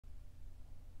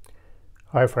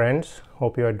Hi friends,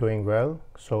 hope you are doing well.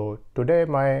 So today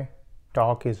my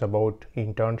talk is about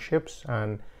internships,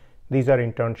 and these are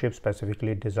internships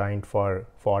specifically designed for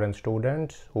foreign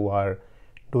students who are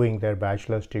doing their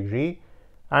bachelor's degree,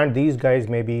 and these guys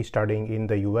may be studying in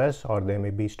the US or they may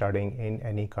be studying in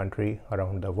any country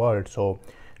around the world. So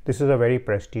this is a very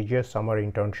prestigious summer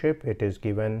internship. It is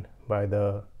given by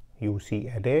the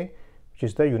UCLA, which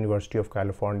is the University of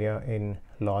California in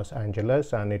Los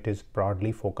Angeles, and it is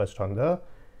broadly focused on the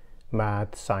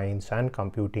math, science, and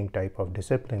computing type of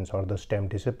disciplines, or the STEM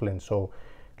disciplines. So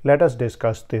let us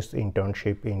discuss this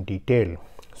internship in detail.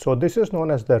 So this is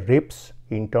known as the RIPS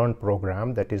intern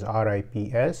program, that is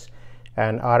RIPS,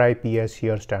 and RIPS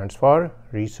here stands for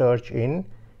Research in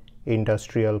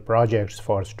Industrial Projects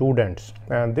for Students,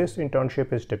 and this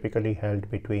internship is typically held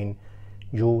between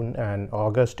June and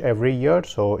August every year,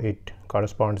 so it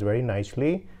corresponds very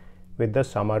nicely with the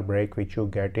summer break which you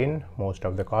get in most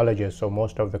of the colleges. So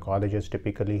most of the colleges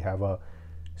typically have a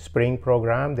spring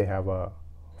program, they have a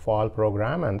fall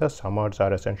program, and the summers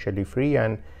are essentially free,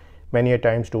 and many a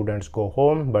time students go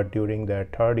home, but during their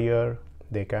third year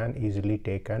they can easily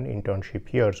take an internship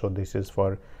here. So this is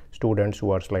for students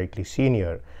who are slightly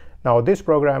senior. Now this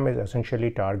program is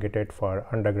essentially targeted for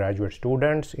undergraduate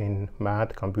students in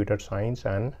math, computer science,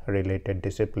 and related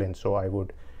disciplines. So I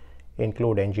would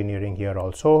include engineering here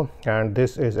also, and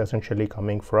this is essentially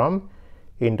coming from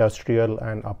industrial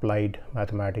and applied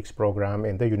mathematics program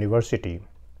in the university.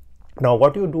 Now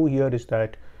what you do here is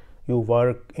that you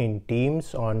work in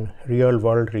teams on real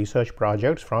world research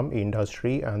projects from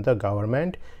industry and the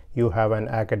government. You have an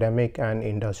academic and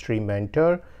industry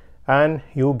mentor, and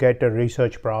you get a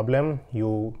research problem,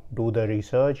 you do the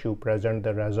research, you present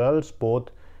the results both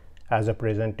as a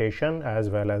presentation as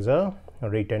well as a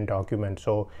written document.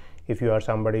 So if you are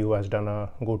somebody who has done a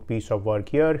good piece of work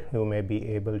here, you may be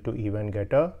able to even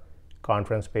get a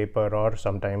conference paper or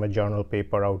sometime a journal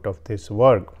paper out of this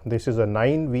work. This is a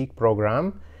 9-week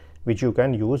program which you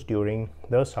can use during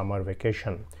the summer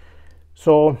vacation.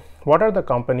 So what are the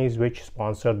companies which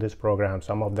sponsor this program?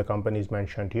 Some of the companies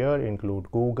mentioned here include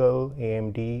Google,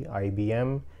 AMD,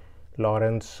 IBM,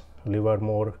 Lawrence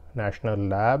Livermore National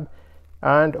Lab,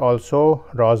 and also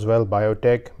Roswell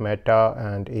Biotech, Meta,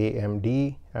 and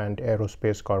AMD, and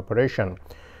Aerospace Corporation.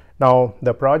 Now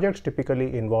the projects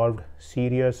typically involved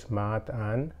serious math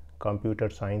and computer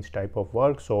science type of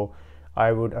work. So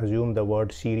I would assume the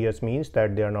word serious means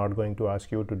that they are not going to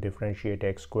ask you to differentiate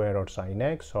x square or sin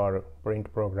x, or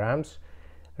print programs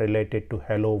related to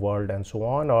hello world and so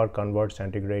on, or convert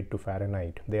centigrade to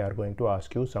Fahrenheit. They are going to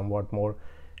ask you somewhat more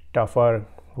tougher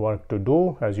work to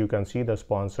do. As you can see, the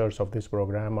sponsors of this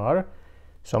program are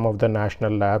some of the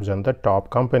national labs and the top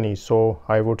companies. So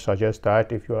I would suggest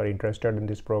that if you are interested in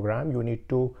this program, you need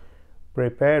to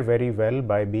prepare very well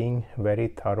by being very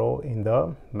thorough in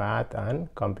the math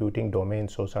and computing domain.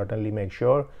 So certainly make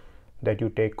sure that you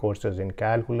take courses in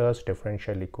calculus,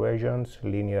 differential equations,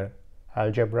 linear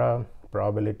algebra,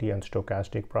 probability and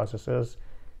stochastic processes,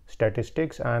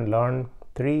 statistics, and learn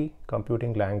 3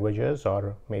 computing languages,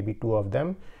 or maybe 2 of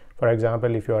them. For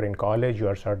example, if you are in college, you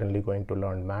are certainly going to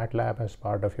learn MATLAB as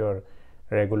part of your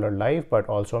regular life, but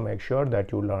also make sure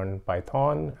that you learn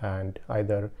Python and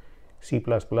either C++,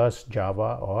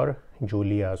 Java, or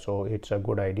Julia. So it's a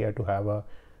good idea to have a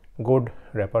good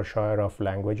repertoire of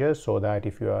languages, so that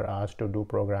if you are asked to do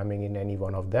programming in any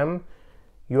one of them,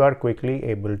 you are quickly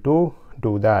able to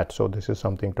do that. So this is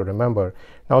something to remember.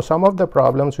 Now some of the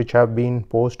problems which have been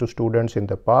posed to students in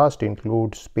the past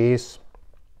include space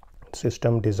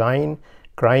system design,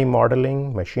 crime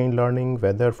modeling, machine learning,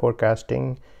 weather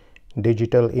forecasting,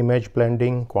 digital image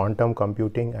blending, quantum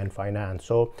computing, and finance.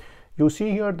 So you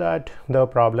see here that the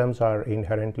problems are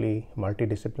inherently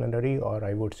multidisciplinary, or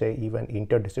I would say even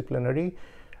interdisciplinary,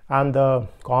 and the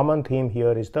common theme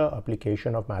here is the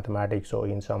application of mathematics. So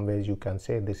in some ways you can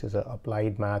say this is an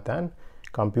applied math and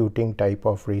computing type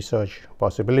of research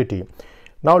possibility.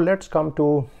 Now let's come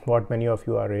to what many of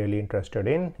you are really interested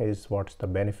in, is what's the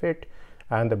benefit.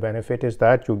 And the benefit is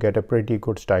that you get a pretty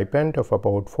good stipend of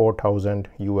about $4,000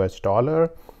 US.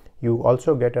 You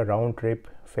also get a round trip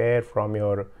fare from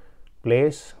your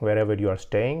place wherever you are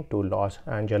staying to Los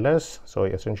Angeles. So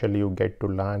essentially you get to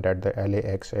land at the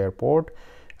LAX airport,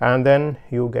 and then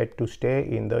you get to stay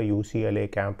in the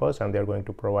UCLA campus, and they're going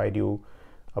to provide you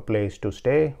a place to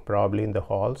stay, probably in the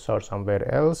halls or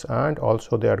somewhere else, and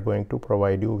also they are going to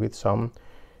provide you with some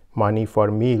money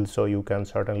for meals, so you can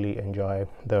certainly enjoy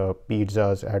the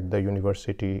pizzas at the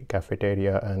university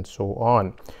cafeteria and so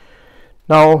on.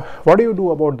 Now, what do you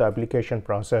do about the application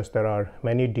process? There are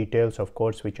many details, of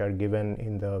course, which are given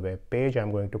in the web page.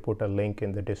 I'm going to put a link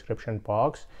in the description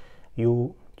box,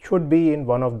 you should be in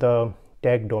one of the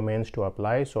tech domains to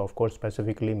apply. So of course,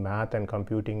 specifically math and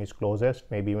computing is closest,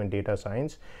 maybe even data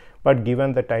science. But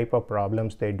given the type of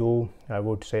problems they do, I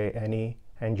would say any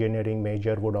engineering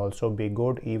major would also be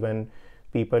good. Even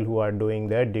people who are doing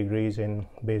their degrees in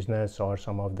business or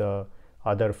some of the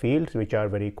other fields which are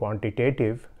very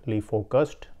quantitatively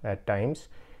focused at times,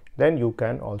 then you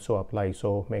can also apply.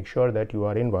 So make sure that you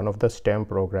are in one of the STEM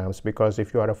programs, because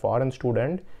if you are a foreign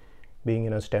student, being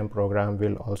in a STEM program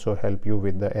will also help you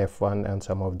with the F1 and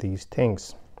some of these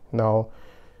things. Now,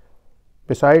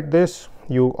 beside this,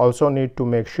 you also need to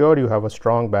make sure you have a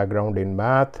strong background in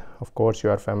math. Of course, you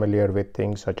are familiar with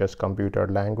things such as computer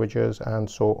languages and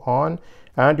so on,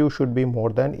 and you should be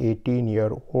more than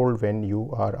 18-year-old when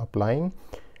you are applying,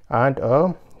 and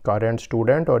a current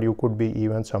student, or you could be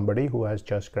even somebody who has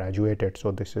just graduated.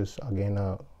 So this is again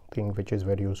a thing which is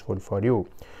very useful for you.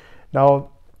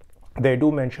 Now, they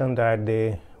do mention that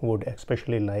they would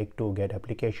especially like to get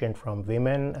application from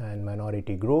women and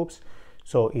minority groups.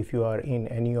 So if you are in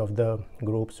any of the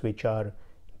groups which are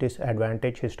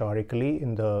disadvantaged historically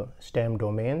in the STEM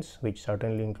domains, which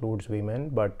certainly includes women,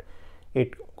 but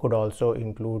it could also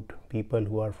include people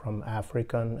who are from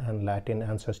African and Latin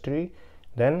ancestry,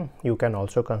 then you can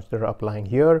also consider applying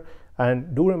here.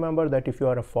 And do remember that if you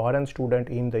are a foreign student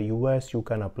in the US, you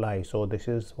can apply. So this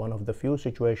is one of the few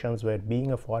situations where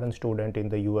being a foreign student in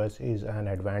the US is an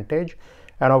advantage.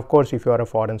 And of course, if you are a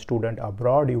foreign student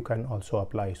abroad, you can also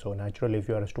apply. So naturally, if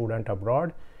you are a student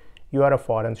abroad, you are a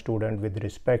foreign student with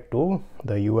respect to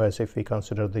the US, if we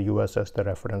consider the US as the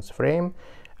reference frame.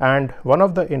 And one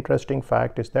of the interesting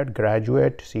fact is that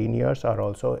graduate seniors are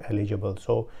also eligible.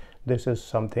 So this is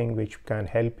something which can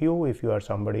help you if you are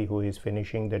somebody who is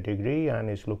finishing the degree and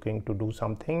is looking to do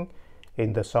something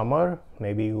in the summer.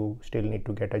 Maybe you still need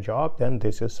to get a job, then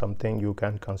this is something you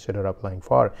can consider applying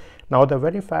for. Now, the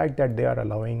very fact that they are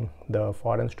allowing the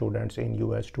foreign students in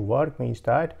US to work means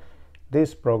that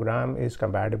this program is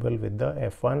compatible with the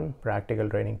F1 practical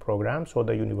training program. So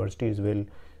the universities will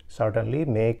certainly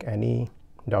make any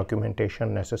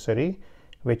documentation necessary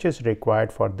which is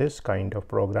required for this kind of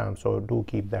program. So do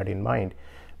keep that in mind.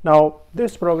 Now,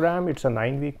 this program, it's a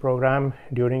 9-week program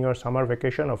during your summer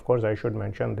vacation. Of course, I should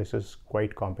mention this is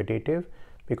quite competitive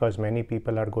because many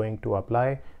people are going to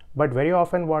apply. But very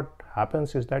often what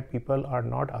happens is that people are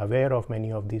not aware of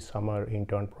many of these summer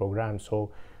intern programs.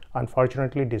 So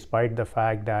unfortunately, despite the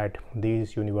fact that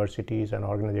these universities and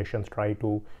organizations try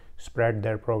to spread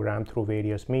their program through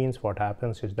various means, what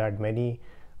happens is that many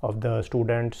of the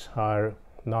students are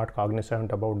not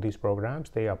cognizant about these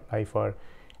programs. They apply for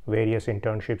various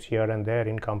internships here and there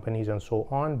in companies and so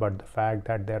on, but the fact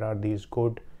that there are these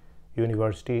good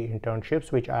university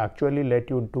internships which actually let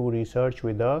you do research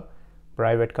with a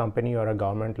private company or a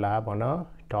government lab on a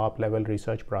top level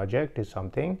research project is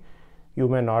something you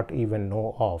may not even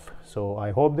know of. So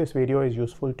I hope this video is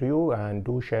useful to you, and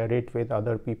do share it with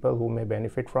other people who may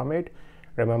benefit from it.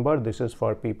 Remember, this is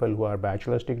for people who are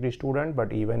bachelor's degree student,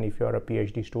 but even if you're a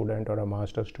PhD student or a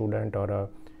master's student or a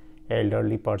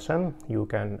elderly person, you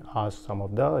can ask some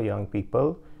of the young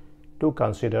people to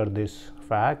consider this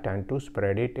fact and to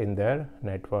spread it in their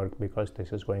network, because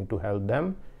this is going to help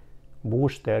them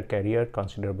boost their career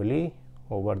considerably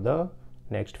over the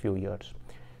next few years.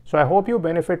 So I hope you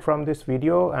benefit from this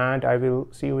video, and I will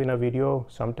see you in a video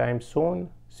sometime soon.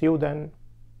 See you then.